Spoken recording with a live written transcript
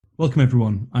Welcome,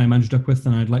 everyone. I am Andrew Duckworth,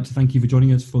 and I'd like to thank you for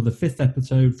joining us for the fifth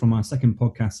episode from our second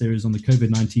podcast series on the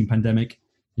COVID-19 pandemic,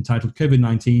 entitled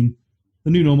COVID-19, The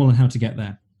New Normal and How to Get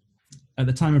There. At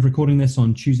the time of recording this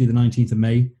on Tuesday, the 19th of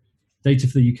May, data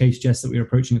for the UK suggests that we are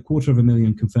approaching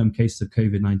 250,000 confirmed cases of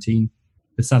COVID-19,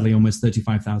 with sadly almost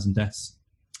 35,000 deaths.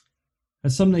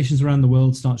 As some nations around the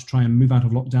world start to try and move out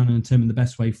of lockdown and determine the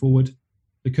best way forward,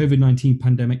 the COVID-19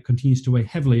 pandemic continues to weigh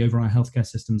heavily over our healthcare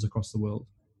systems across the world.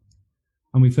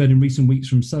 And we've heard in recent weeks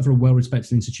from several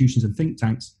well-respected institutions and think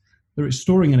tanks that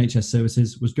restoring NHS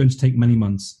services was going to take many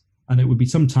months, and it would be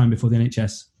some time before the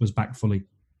NHS was back fully.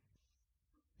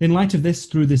 In light of this,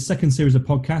 through this second series of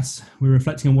podcasts, we're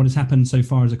reflecting on what has happened so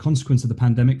far as a consequence of the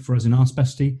pandemic for us in our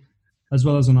specialty, as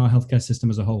well as on our healthcare system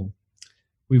as a whole.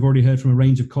 We've already heard from a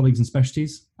range of colleagues and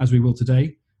specialties, as we will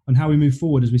today, on how we move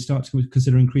forward as we start to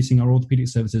consider increasing our orthopaedic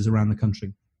services around the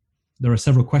country. There are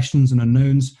several questions and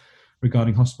unknowns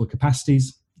regarding hospital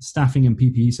capacities, staffing and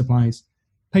PPE supplies,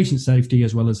 patient safety,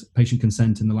 as well as patient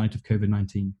consent in the light of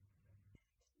COVID-19.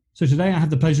 So today I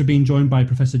have the pleasure of being joined by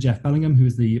Professor Jeff Bellingham, who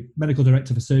is the Medical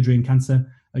Director for Surgery and Cancer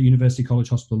at University College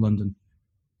Hospital London,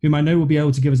 whom I know will be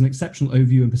able to give us an exceptional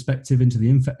overview and perspective into the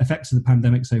effects of the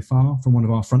pandemic so far from one of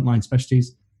our frontline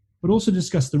specialties, but also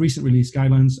discuss the recent released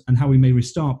guidelines and how we may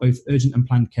restart both urgent and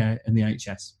planned care in the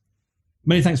NHS.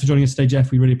 Many thanks for joining us today, Jeff.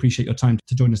 We really appreciate your time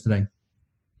to join us today.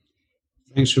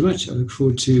 Thanks very much. I look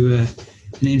forward to an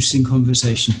interesting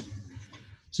conversation.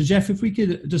 So, Jeff, if we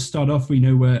could just start off, we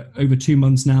know we're over 2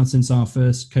 months now since our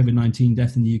first COVID-19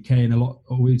 death in the UK, and a lot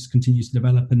always continues to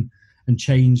develop and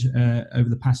change over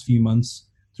the past few months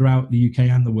throughout the UK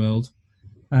and the world.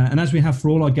 And as we have for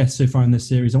all our guests so far in this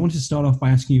series, I wanted to start off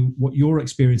by asking you what your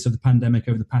experience of the pandemic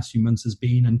over the past few months has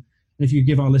been, and if you could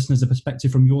give our listeners a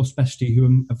perspective from your specialty,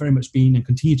 who have very much been and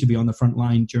continue to be on the front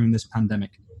line during this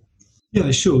pandemic. Yeah,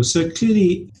 sure. So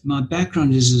clearly my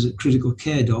background is as a critical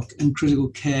care doc, and critical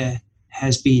care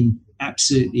has been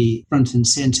absolutely front and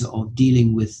center of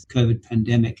dealing with COVID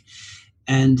pandemic.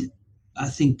 And I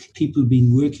think people who've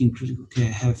been working in critical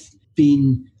care have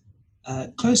been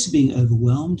close to being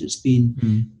overwhelmed. It's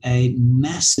been a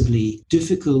massively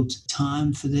difficult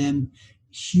time for them,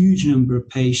 huge number of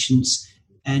patients,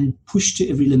 and pushed to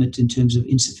every limit in terms of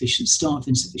insufficient staff,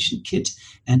 insufficient kit,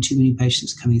 and too many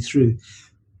patients coming through,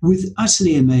 with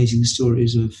utterly amazing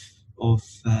stories of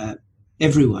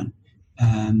everyone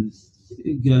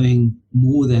going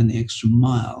more than the extra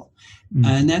mile.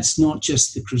 And that's not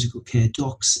just the critical care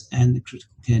docs and the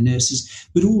critical care nurses,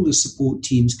 but all the support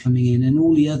teams coming in and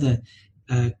all the other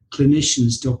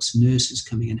clinicians, docs and nurses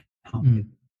coming in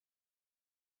helping.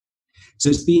 So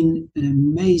it's been an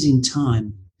amazing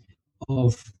time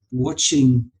of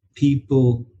watching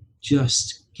people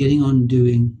just getting on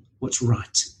doing what's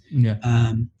right.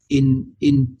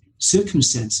 In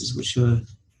circumstances which are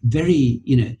very,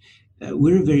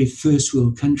 we're a very first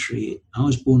world country. I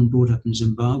was born and brought up in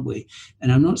Zimbabwe,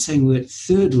 and I'm not saying we're at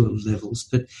third world levels,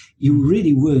 but you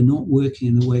really were not working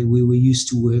in the way we were used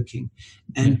to working.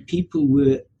 And people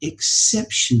were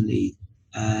exceptionally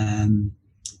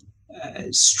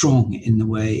strong in the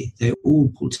way they all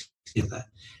pulled together.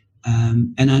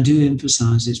 And I do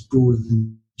emphasize it's broader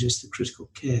than just the critical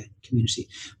care community.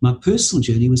 My personal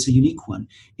journey was a unique one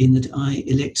in that I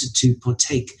elected to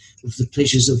partake of the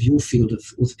pleasures of your field of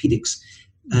orthopedics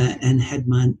and had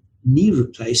my knee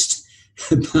replaced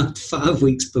about 5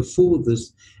 weeks before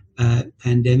this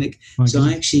pandemic. So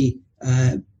I actually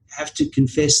have to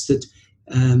confess that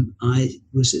I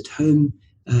was at home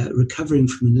recovering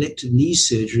from an elective knee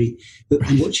surgery, but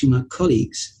I'm watching my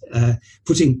colleagues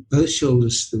putting both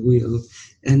shoulders to the wheel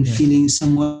and feeling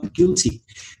somewhat guilty.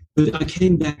 But I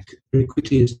came back very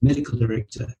quickly as medical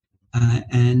director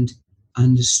and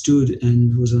understood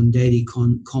and was on daily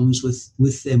comms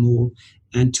with them all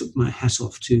and took my hat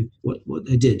off to what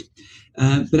they did.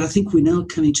 But I think we're now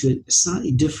coming to a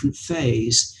slightly different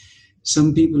phase.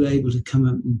 Some people are able to come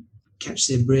up and catch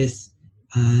their breath.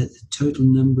 The total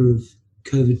number of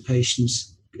COVID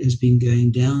patients has been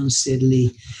going down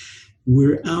steadily.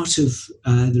 We're out of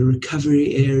the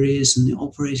recovery areas and the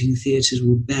operating theatres.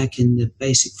 We're back in the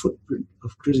basic footprint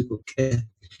of critical care.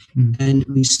 And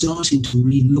we're starting to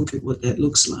re-look at what that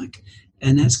looks like.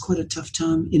 And that's quite a tough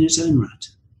time in its own right.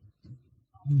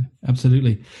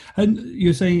 Absolutely. And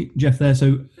you're saying, Jeff, there,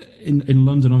 so in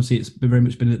London, obviously, it's very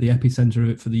much been at the epicenter of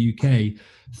it for the UK.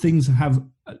 Things have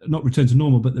not returned to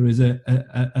normal, but there is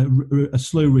a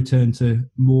slow return to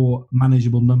more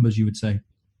manageable numbers, you would say.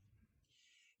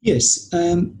 Yes.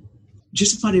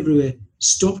 Just about everywhere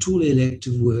stopped all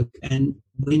elective work and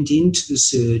went into the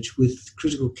surge with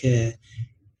critical care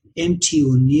empty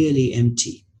or nearly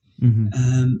empty.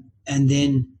 and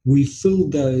then we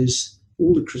filled those,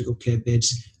 all the critical care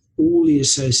beds, all the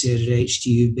associated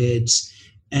HDU beds,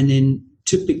 and then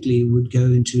typically would go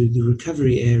into the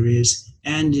recovery areas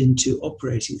and into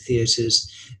operating theatres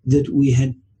that we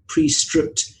had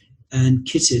pre-stripped and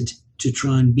kitted to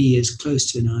try and be as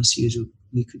close to an ICU as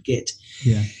we could get.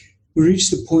 Yeah. We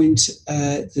reached the point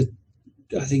that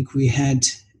I think we had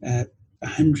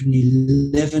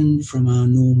 111 from our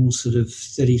normal sort of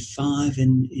 35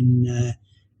 in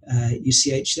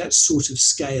UCH, that sort of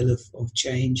scale of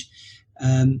change.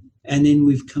 And then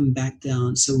we've come back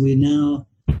down. So we now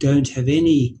don't have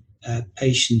any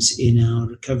patients in our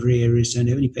recovery areas, don't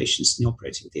have any patients in the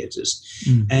operating theatres.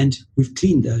 And we've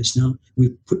cleaned those now.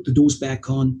 We've put the doors back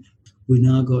on. We've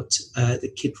now got the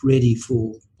kit ready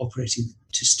for operating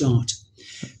to start.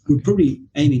 Okay. We're probably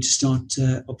aiming to start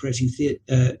operating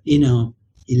in our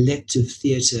elective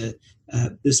theatre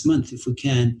this month, if we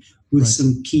can, with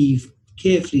some key,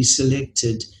 carefully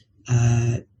selected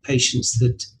patients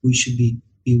that we should be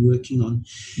working on.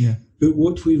 Yeah. But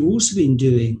what we've also been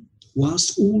doing,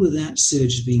 whilst all of that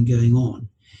surge has been going on,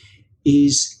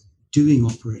 is doing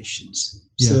operations.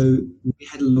 Yeah. So we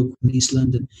had a look in East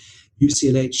London.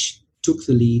 UCLH took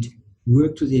the lead,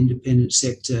 worked with the independent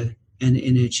sector and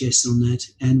NHS on that,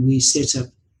 and we set up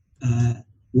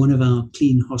one of our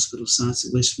clean hospital sites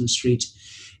at Westland Street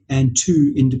and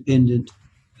two independent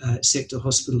sector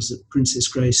hospitals at Princess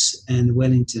Grace and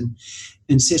Wellington,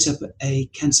 and set up a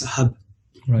cancer hub.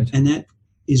 Right. And that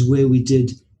is where we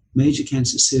did major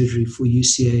cancer surgery for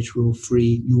UCH, Royal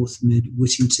Free, North Mid,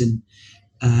 Whittington,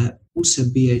 also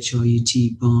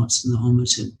BHRUT, Barts and the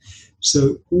Homerton.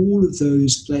 So all of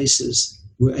those places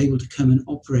were able to come and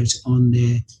operate on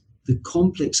the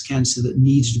complex cancer that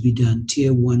needed to be done,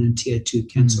 tier 1 and tier 2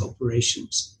 cancer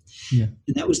operations. Yeah.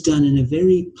 And that was done in a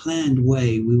very planned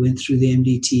way. We went through the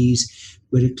MDTs,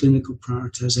 we had a clinical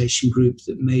prioritization group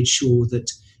that made sure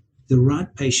that the right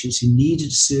patients who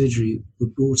needed surgery were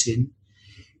brought in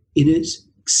as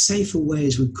safe a way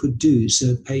as we could do.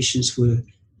 So patients were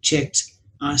checked,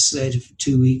 isolated for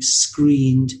 2 weeks,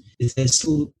 screened. If they're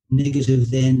still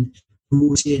negative, then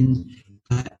brought in,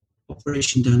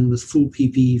 operation done with full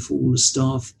PPE for all the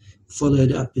staff,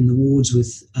 followed up in the wards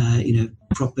with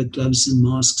proper gloves and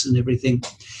masks and everything,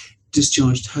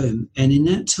 discharged home. And in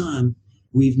that time,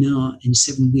 we've now in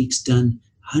 7 weeks done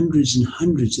hundreds and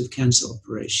hundreds of cancer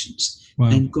operations. Wow.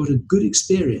 And got a good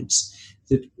experience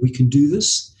that we can do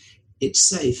this. It's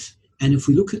safe. And if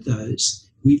we look at those,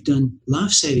 we've done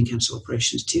life-saving cancer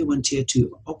operations, tier 1, tier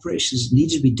 2 operations need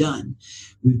to be done.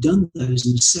 We've done those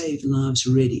and saved lives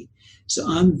already. So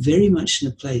I'm very much in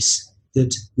a place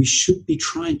that we should be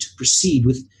trying to proceed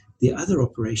with the other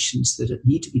operations that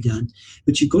need to be done.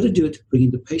 But you've got to do it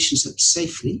bringing the patients up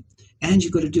safely, and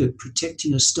you've got to do it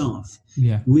protecting your staff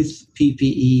with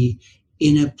PPE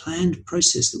in a planned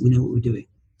process that we know what we're doing.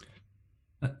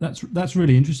 That's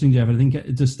really interesting, Jeff. I think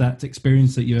just that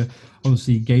experience that you're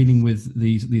obviously gaining with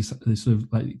these sort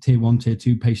of like tier 1, tier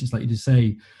 2 patients, like you just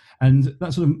say, and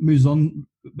that sort of moves on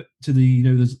to the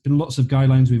there's been lots of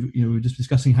guidelines. We're just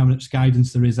discussing how much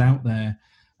guidance there is out there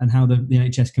and how the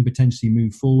NHS can potentially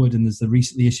move forward. And there's the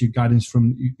recently issued guidance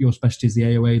from your specialties, the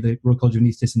AOA, the Royal College of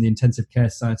Anaesthetists, and the Intensive Care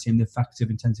Society, and the Faculty of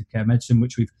Intensive Care Medicine,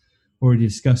 which we've already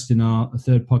discussed in our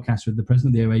third podcast with the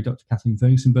president of the AOA, Dr. Kathleen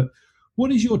Ferguson. But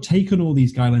what is your take on all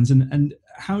these guidelines, and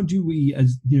how do we,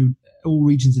 as all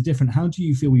regions are different, how do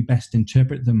you feel we best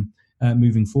interpret them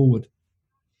moving forward?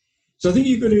 So I think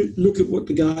you've got to look at what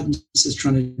the guidance is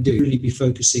trying to do, really be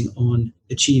focusing on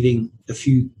achieving a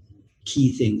few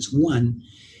key things. One,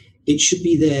 it should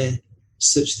be there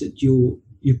such that you're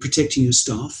protecting your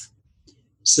staff.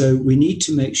 So we need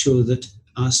to make sure that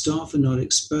our staff are not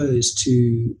exposed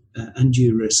to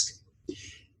undue risk.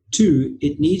 Two,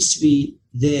 it needs to be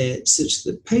there such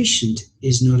that the patient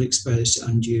is not exposed to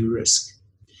undue risk.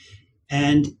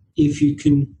 And if you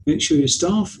can make sure your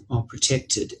staff are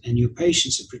protected and your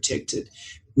patients are protected,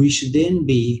 we should then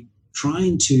be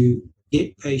trying to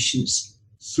get patients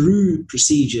through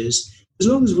procedures as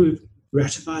long as we've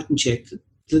ratified and checked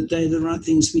that they're the right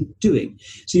things to be doing.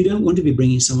 So you don't want to be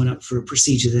bringing someone up for a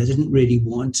procedure they didn't really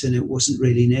want and it wasn't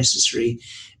really necessary,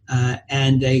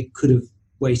 and they could have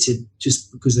waited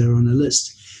just because they're on a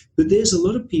list. But there's a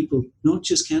lot of people, not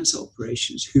just cancer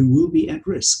operations, who will be at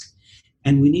risk.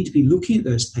 And we need to be looking at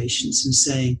those patients and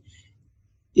saying,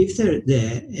 if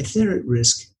they're at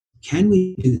risk, can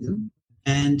we do them?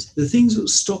 And the things that will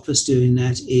stop us doing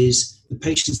that is the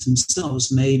patients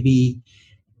themselves may be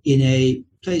in a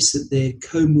place that their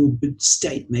comorbid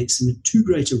state makes them at too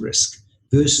great a risk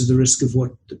versus the risk of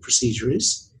what the procedure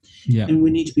is. Yeah. And we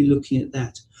need to be looking at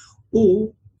that.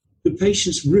 Or the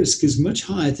patient's risk is much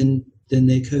higher than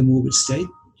their comorbid state.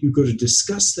 You've got to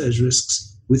discuss those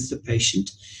risks with the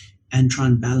patient and try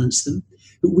and balance them.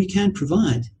 But we can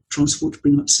provide transport to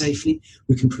bring them up safely.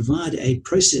 We can provide a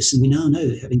process, and we now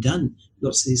know, having done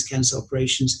lots of these cancer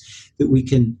operations, that we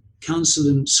can counsel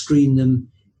them, screen them,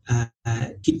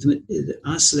 keep them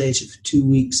isolated for 2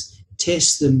 weeks,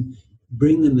 test them,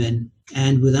 bring them in,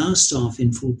 and with our staff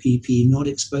in full PPE, not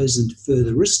expose them to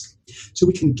further risk. So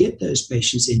we can get those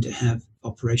patients in to have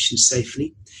operations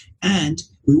safely. And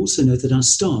we also know that our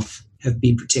staff have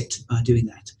been protected by doing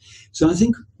that. So I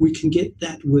think we can get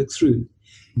that work through.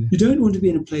 Yeah. You don't want to be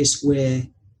in a place where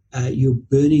you're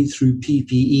burning through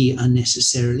PPE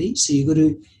unnecessarily. So you've got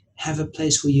to have a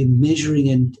place where you're measuring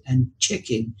and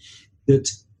checking that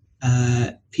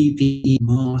PPE,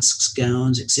 masks,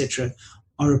 gowns, etc.,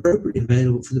 are appropriately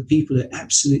available for the people who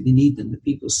absolutely need them, the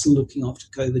people still looking after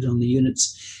COVID on the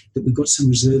units, that we've got some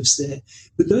reserves there.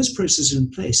 But those processes are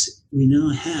in place. We now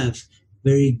have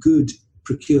very good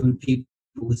procurement people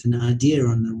with an idea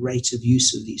on the rate of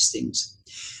use of these things.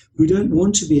 We don't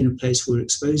want to be in a place where we're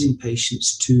exposing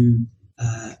patients to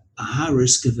a high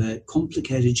risk of a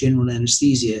complicated general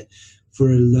anesthesia for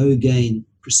a low gain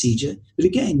procedure. But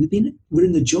again, we're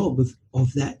in the job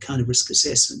of that kind of risk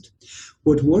assessment.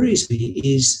 What worries me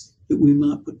is that we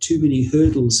might put too many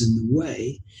hurdles in the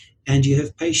way, and you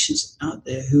have patients out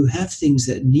there who have things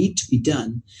that need to be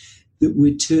done that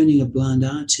we're turning a blind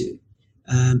eye to.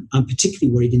 I'm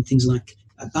particularly worried in things like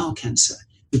bowel cancer,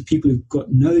 with people who've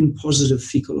got known positive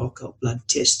fecal occult blood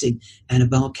testing and a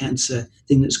bowel cancer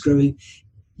thing that's growing.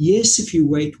 Yes, if you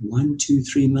wait 1, 2,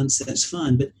 3 months, that's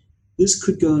fine, but this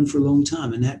could go on for a long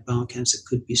time, and that bowel cancer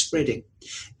could be spreading.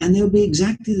 And they'll be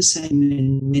exactly the same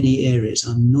in many areas.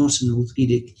 I'm not an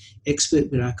orthopedic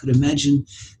expert, but I could imagine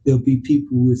there'll be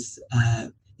people with,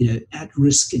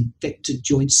 at-risk infected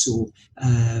joints or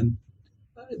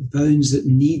bones that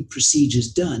need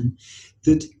procedures done,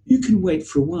 that you can wait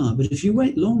for a while. But if you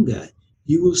wait longer,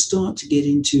 you will start to get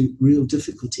into real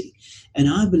difficulty. And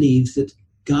I believe that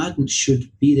guidance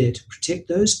should be there to protect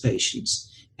those patients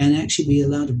and actually be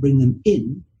allowed to bring them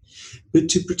in, but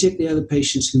to protect the other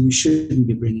patients who we shouldn't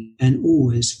be bringing, and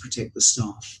always protect the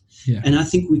staff. Yeah. And I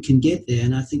think we can get there,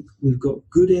 and I think we've got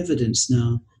good evidence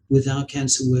now with our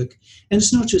cancer work. And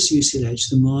it's not just UCLH,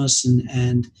 the Marsden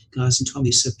and Guy's and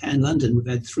Tommy's, so Pan London, we've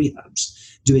had 3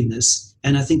 hubs doing this.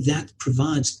 And I think that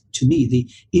provides, to me, the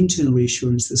internal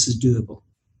reassurance this is doable.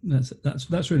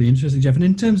 That's really interesting, Jeff. And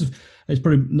in terms of, it's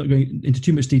probably not going into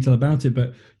too much detail about it,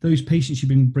 but those patients you've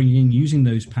been bringing in using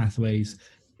those pathways,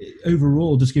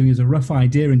 overall, just giving us a rough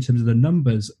idea in terms of the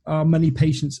numbers, are many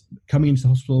patients coming into the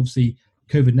hospital, obviously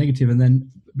COVID negative, and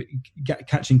then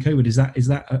catching COVID? Is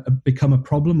that become a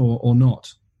problem or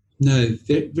not? No,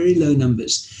 very, very low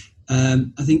numbers.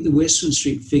 I think the Western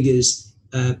Street figures,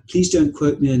 please don't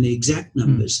quote me on the exact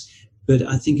numbers, but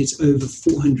I think it's over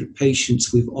 400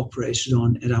 patients we've operated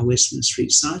on at our Western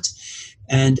Street site.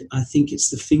 And I think it's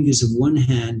the fingers of one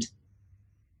hand,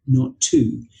 not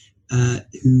two,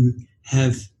 who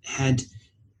have had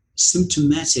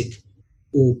symptomatic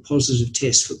or positive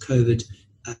tests for COVID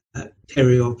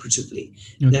perioperatively.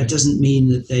 Okay. That doesn't mean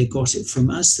that they got it from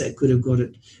us. They could have got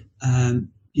it,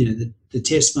 the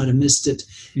test might have missed it.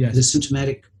 Yes. The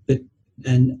symptomatic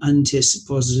and untested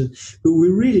positive. But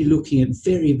we're really looking at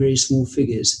very, very small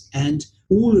figures. And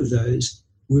all of those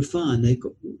were fine.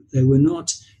 They were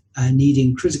not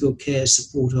needing critical care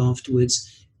support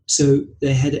afterwards. So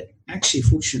they had actually,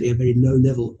 fortunately, a very low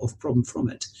level of problem from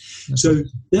it. Okay. So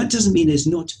that doesn't mean there's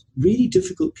not really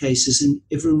difficult cases, and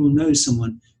everyone will know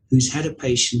someone who's had a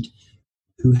patient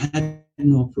who had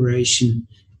an operation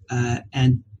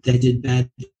and they did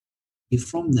badly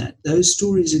from that. Those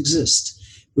stories exist.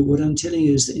 But what I'm telling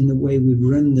you is that in the way we've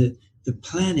run the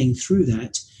planning through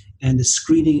that and the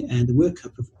screening and the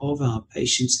workup of our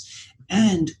patients,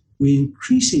 and we're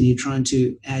increasingly trying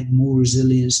to add more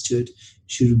resilience to it.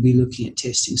 Should we be looking at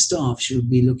testing staff? Should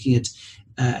we be looking at,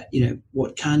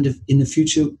 what kind of, in the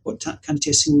future, what kind of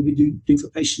testing will we be doing for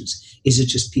patients? Is it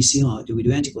just PCR? Do we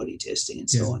do antibody testing and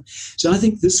so on? So I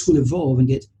think this will evolve and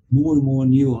get more and more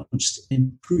nuanced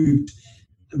and improved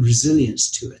resilience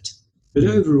to it. But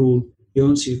overall, the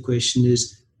answer to your question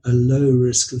is a low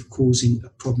risk of causing a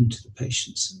problem to the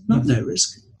patients. Not no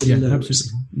risk, but a low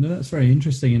risk. No, that's very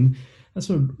interesting. And that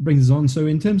sort of brings us on. So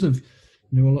in terms of,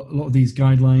 a lot of these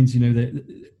guidelines,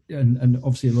 and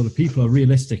obviously a lot of people are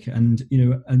realistic, and,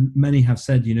 and many have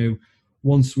said,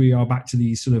 once we are back to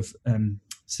these sort of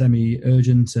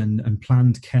semi-urgent and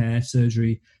planned care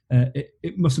surgery,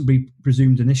 it mustn't be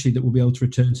presumed initially that we'll be able to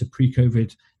return to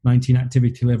pre-COVID-19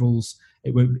 activity levels.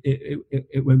 It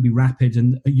won't be rapid,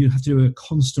 and you have to do a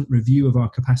constant review of our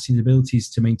capacity and abilities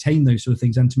to maintain those sort of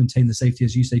things and to maintain the safety,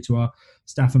 as you say, to our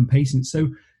staff and patients. So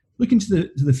looking to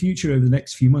the future over the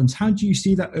next few months, how do you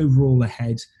see that overall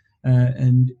ahead?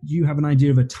 And do you have an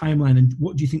idea of a timeline, and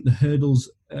what do you think the hurdles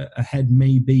ahead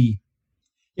may be?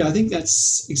 Yeah, I think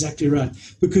that's exactly right,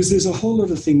 because there's a whole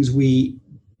lot of things we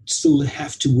still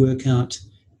have to work out,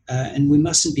 and we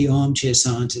mustn't be armchair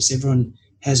scientists. Everyone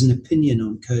has an opinion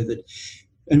on COVID,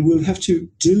 and we'll have to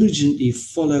diligently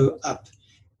follow up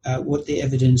what the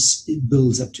evidence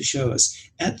builds up to show us.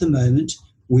 At the moment,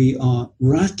 we are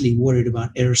rightly worried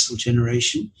about aerosol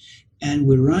generation, and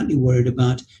we're rightly worried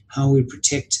about how we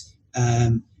protect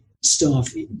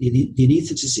staff, the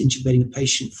anaesthetist intubating a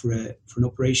patient for an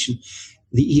operation,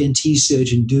 the ENT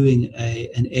surgeon doing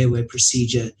an airway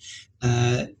procedure,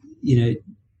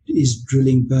 is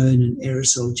drilling bone and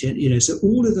aerosol, so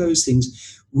all of those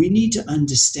things, we need to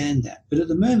understand that. But at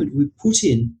the moment, we put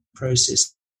in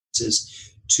processes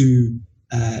to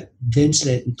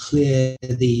ventilate and clear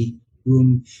the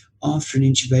room after an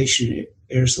intubation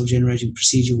aerosol generating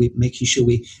procedure. We're making sure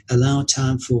we allow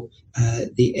time for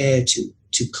the air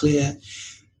to clear.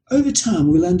 Over time,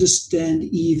 we'll understand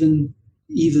even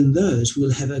those.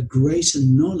 We'll have a greater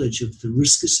knowledge of the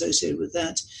risk associated with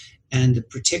that and the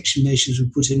protection measures we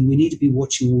put in. We need to be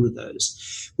watching all of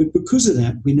those. But because of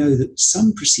that, we know that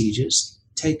some procedures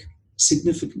take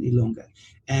significantly longer.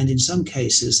 And in some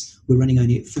cases, we're running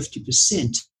only at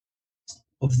 50%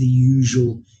 of the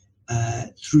usual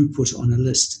throughput on a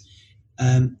list.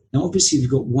 Now, obviously, if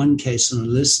you've got one case on a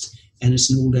list and it's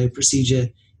an all-day procedure,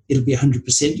 it'll be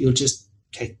 100%. You'll just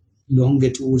take longer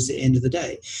towards the end of the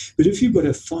day. But if you've got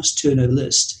a fast turnover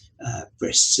list,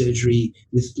 breast surgery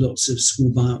with lots of small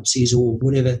biopsies or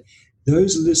whatever,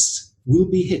 those lists will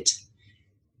be hit.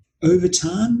 Over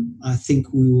time, I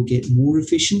think we will get more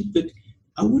efficient, but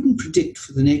I wouldn't predict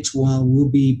for the next while we'll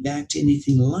be back to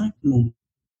anything like normal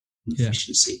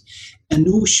efficiency. And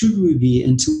nor should we be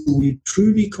until we're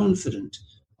truly confident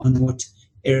on what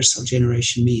aerosol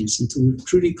generation means, until we're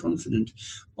truly confident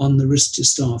on the risk to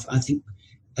staff. I think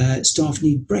staff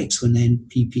need breaks when they're in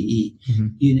PPE.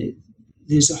 Mm-hmm.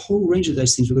 There's a whole range of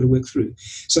those things we've got to work through.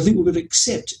 So I think we've got to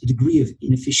accept a degree of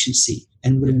inefficiency,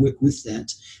 and we're going to work with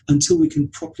that until we can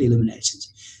properly eliminate it.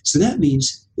 So that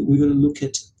means that we've got to look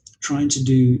at trying to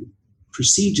do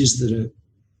procedures that are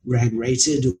RAG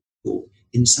rated or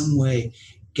in some way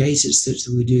gated such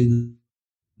that we're doing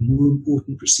more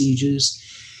important procedures.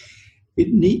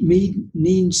 It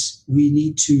means we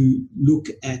need to look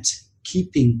at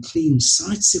keeping clean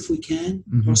sites if we can,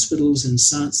 mm-hmm. hospitals and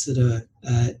sites that are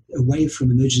away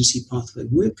from emergency pathway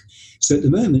work. So at the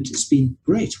moment, it's been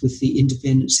great with the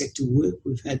independent sector work.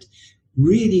 We've had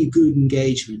really good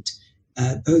engagement,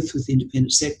 both with the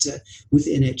independent sector, with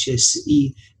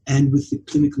NHSE, and with the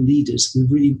clinical leaders.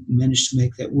 We've really managed to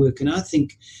make that work. And I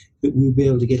think that we'll be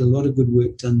able to get a lot of good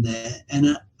work done there.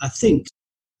 And I think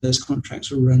those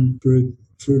contracts will run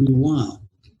for a little while.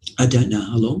 I don't know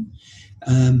how long.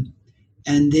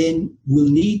 And then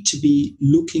we'll need to be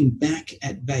looking back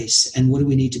at base and what do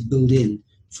we need to build in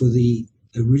for the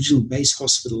original base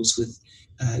hospitals with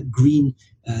green.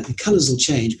 The colours will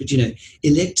change, but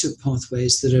elective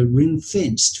pathways that are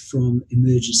ring-fenced from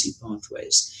emergency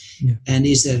pathways. Yeah. And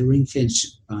is that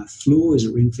ring-fenced by floor? Is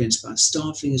it ring-fenced by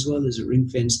staffing as well? Is it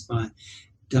ring-fenced by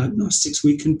diagnostics?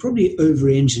 We can probably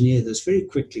over-engineer this very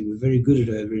quickly. We're very good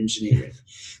at over-engineering.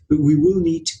 But we will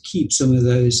need to keep some of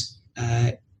those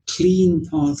clean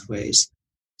pathways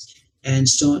and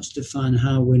start to define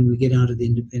how, when we get out of the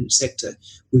independent sector,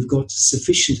 we've got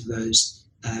sufficient of those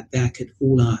back at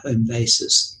all our home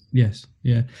bases. Yes,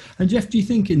 yeah. And Jeff, do you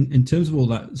think in terms of all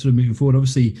that sort of moving forward,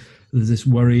 obviously there's this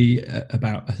worry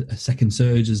about a second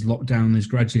surge as lockdown is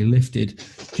gradually lifted.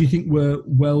 Do you think we're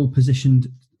well positioned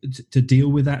to deal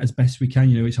with that as best we can?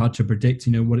 It's hard to predict,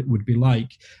 what it would be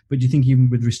like. But do you think even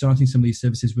with restarting some of these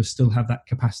services, we'll still have that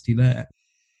capacity there?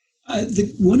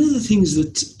 One of the things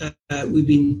that we've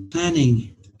been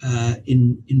planning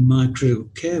in my critical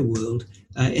care world,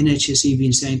 NHSE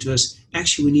been saying to us,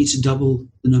 actually we need to double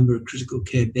the number of critical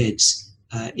care beds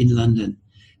in London.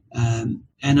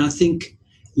 And I think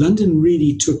London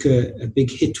really took a big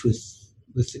hit with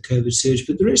the COVID surge,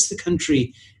 but the rest of the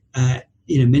country,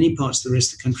 many parts of the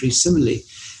rest of the country similarly,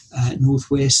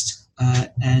 Northwest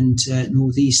and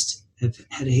Northeast have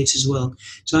had a hit as well.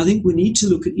 So I think we need to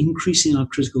look at increasing our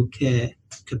critical care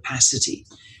capacity.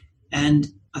 And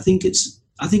I think it's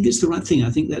the right thing.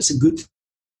 I think that's a good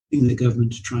thing the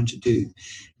government is trying to do.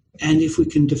 And if we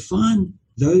can define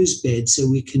those beds so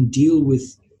we can deal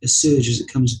with a surge as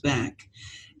it comes back,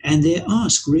 and their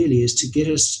ask really is to get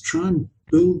us to try and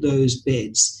build those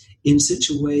beds in such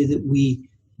a way that we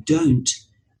don't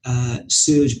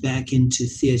surge back into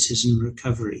theatres and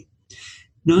recovery.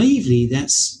 Naively,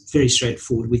 that's very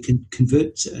straightforward. We can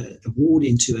convert a ward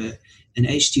into an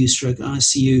HDU stroke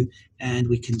ICU, and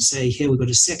we can say, here, we've got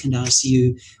a second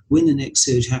ICU. When the next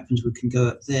surge happens, we can go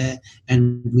up there,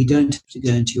 and we don't have to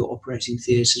go into your operating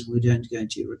theatres, we don't go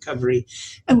into your recovery.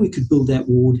 And we could build that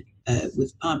ward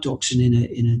with piped oxygen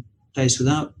in a place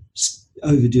without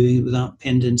overdoing it, without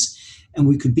pendants, and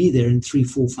we could be there in 3,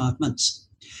 4, 5 months.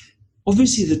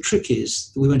 Obviously, the trick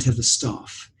is that we won't have the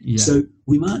staff. Yeah. So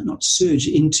we might not surge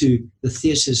into the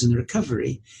theatres and the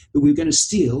recovery, but we're going to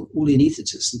steal all the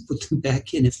anaesthetists and put them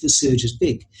back in if the surge is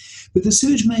big. But the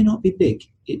surge may not be big.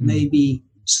 It may be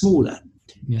smaller,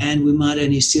 and we might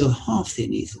only steal half the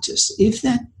anaesthetists. If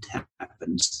that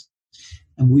happens,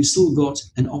 and we've still got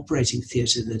an operating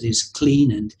theatre that is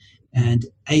clean and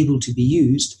able to be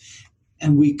used,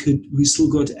 and we still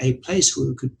got a place where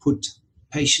we could put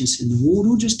patients in the ward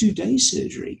or just do day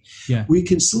surgery, we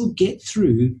can still get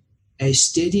through a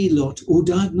steady lot, or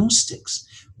diagnostics.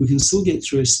 We can still get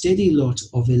through a steady lot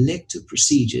of elective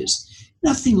procedures,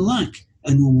 nothing like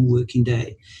a normal working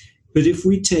day. But if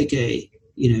we take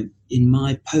in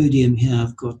my podium here,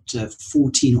 I've got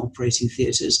 14 operating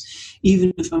theatres.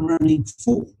 Even if I'm running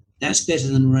 4, that's better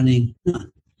than running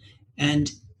none.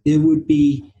 And there would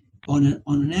be, on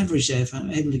an average day, if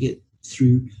I'm able to get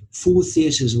through 4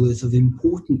 theatres worth of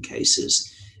important cases,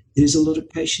 there's a lot of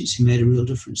patients who made a real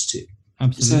difference too.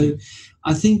 Absolutely. So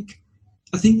I think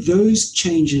those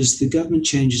changes, the government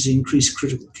changes, increase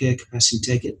critical care capacity and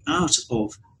take it out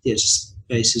of theatre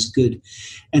space is good.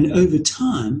 And over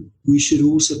time, we should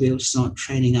also be able to start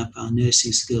training up our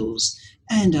nursing skills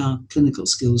and our clinical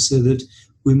skills so that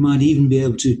we might even be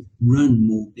able to run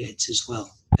more beds as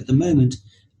well. At the moment,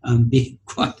 being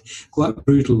quite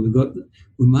brutal.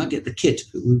 We might get the kit,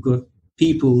 but we've got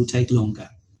people who take longer.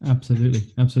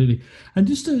 Absolutely. And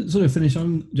just to sort of finish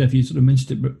on, Jeff, you sort of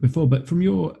mentioned it before, but from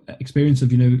your experience of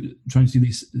trying to do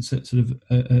these sort of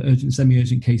urgent,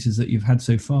 semi-urgent cases that you've had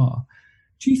so far,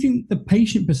 do you think the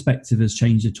patient perspective has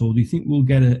changed at all? Do you think we'll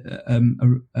get a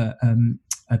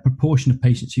proportion of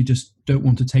patients who just don't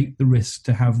want to take the risk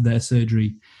to have their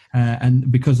surgery,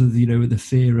 and because of the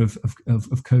fear of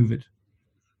COVID?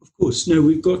 Of course, no.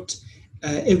 We've got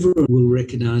everyone will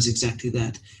recognise exactly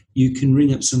that. You can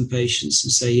ring up some patients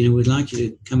and say, we'd like you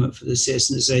to come up for the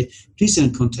session, and say, please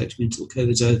don't contact me until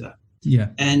COVID's over. Yeah.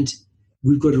 And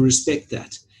we've got to respect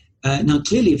that. Now,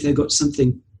 clearly, if they've got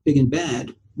something big and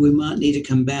bad, we might need to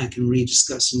come back and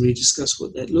rediscuss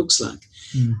what that looks like.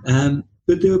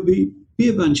 But there'll be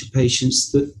a bunch of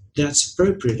patients that's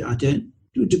appropriate.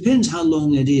 It depends how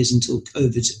long it is until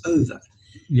COVID's over.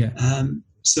 Yeah.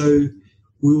 So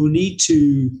we will need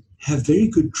to have very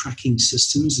good tracking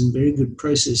systems and very good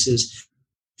processes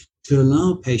to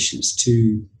allow patients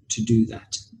to do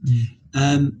that.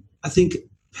 I think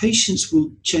patients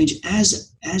will change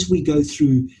as we go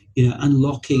through,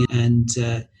 unlocking and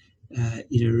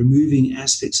removing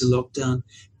aspects of lockdown.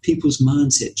 People's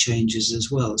mindset changes as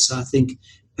well. So I think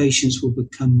patients will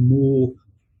become more,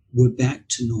 we're back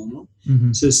to normal.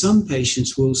 So some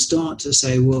patients will start to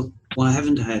say, well, why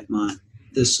haven't I had my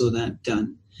this or that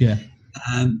done? Yeah.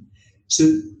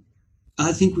 So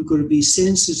I think we've got to be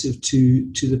sensitive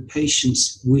to the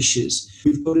patient's wishes.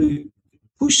 We've got to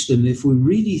push them if we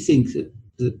really think that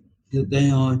they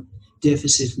are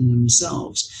deficit in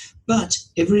themselves. But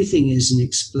everything is an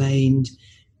explained,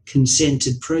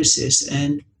 consented process.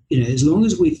 And, as long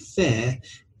as we're fair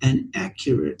and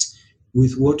accurate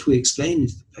with what we explain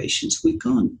to the patients, we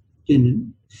can't,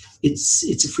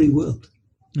 it's a free world.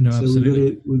 No, so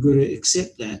absolutely. We've got to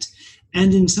accept that.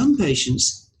 And in some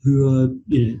patients who are,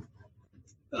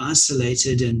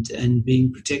 isolated and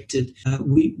being protected,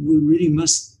 we really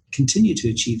must continue to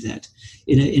achieve that.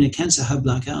 In a cancer hub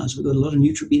like ours, we've got a lot of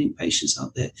neutropenic patients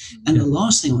out there, and the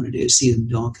last thing I want to do is see them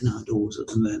darken our doors at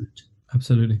the moment.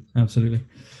 Absolutely.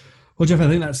 Well, Jeff, I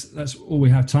think that's all we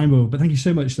have time for. But thank you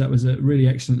so much. That was a really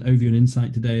excellent overview and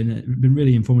insight today, and it's been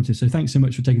really informative. So thanks so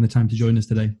much for taking the time to join us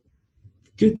today.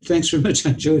 Good. Thanks very much.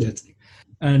 I enjoyed it.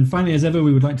 And finally, as ever,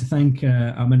 we would like to thank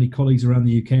our many colleagues around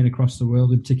the UK and across the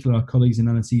world, in particular our colleagues in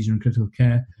anaesthesia and critical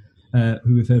care,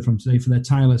 who we've heard from today, for their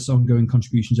tireless ongoing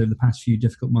contributions over the past few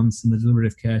difficult months in the delivery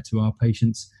of care to our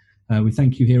patients. We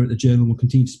thank you here at the Journal. We'll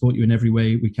continue to support you in every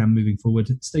way we can moving forward.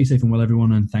 Stay safe and well,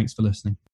 everyone, and thanks for listening.